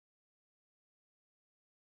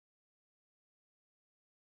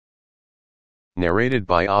Narrated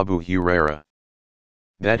by Abu Huraira.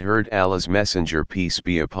 That heard Allah's Messenger peace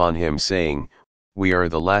be upon him saying, "We are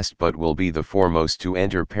the last but will be the foremost to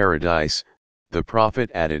enter paradise." The Prophet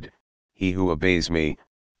added, "He who obeys me,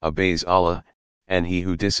 obeys Allah, and he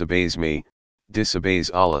who disobeys me, disobeys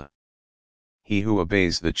Allah. He who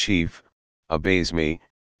obeys the chief, obeys me,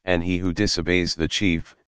 and he who disobeys the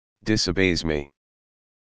chief, disobeys me."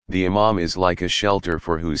 The Imam is like a shelter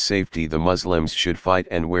for whose safety the Muslims should fight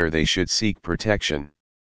and where they should seek protection.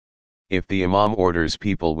 If the Imam orders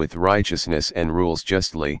people with righteousness and rules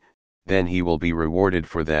justly, then he will be rewarded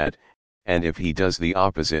for that, and if he does the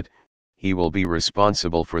opposite, he will be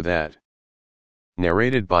responsible for that.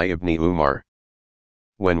 Narrated by Ibn Umar.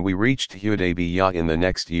 When we reached Hudaybiyah in the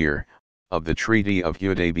next year, of the Treaty of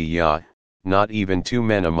Hudaybiyah, not even two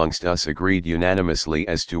men amongst us agreed unanimously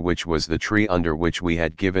as to which was the tree under which we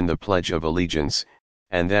had given the pledge of allegiance,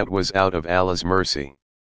 and that was out of Allah's mercy.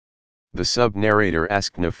 The sub-narrator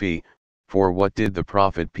asked Nafi, "For what did the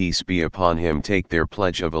Prophet peace be upon him take their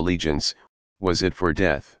pledge of allegiance, was it for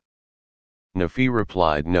death?" Nafi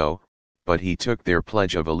replied, "No, but he took their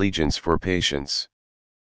pledge of allegiance for patience."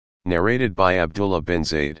 Narrated by Abdullah bin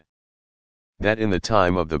Zayd. That in the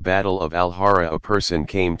time of the Battle of Al-Hara a person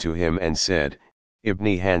came to him and said, "Ibn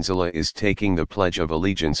Hanzala is taking the pledge of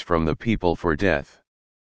allegiance from the people for death."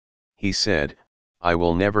 He said, "I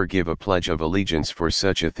will never give a pledge of allegiance for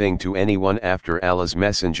such a thing to anyone after Allah's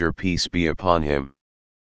Messenger peace be upon him."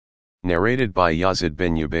 Narrated by Yazid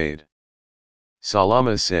bin Ubayd.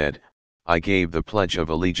 Salama said, "I gave the pledge of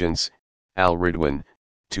allegiance, al-Ridwan,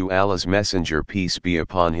 to Allah's Messenger peace be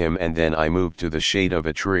upon him, and then I moved to the shade of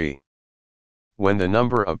a tree. When the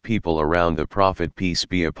number of people around the Prophet peace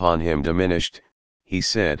be upon him diminished, he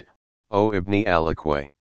said, 'O Ibn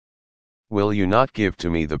al-Aqwa, will you not give to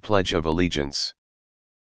me the pledge of allegiance?'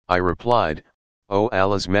 I replied, 'O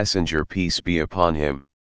Allah's Messenger peace be upon him,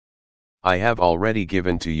 I have already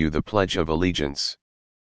given to you the pledge of allegiance.'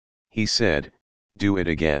 He said, 'Do it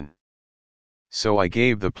again.' So I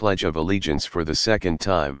gave the pledge of allegiance for the second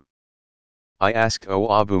time. I asked,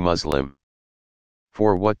 'O Abu Muslim,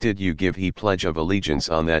 for what did you give he pledge of allegiance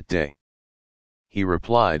on that day?' He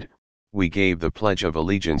replied, 'We gave the pledge of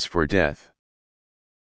allegiance for death.'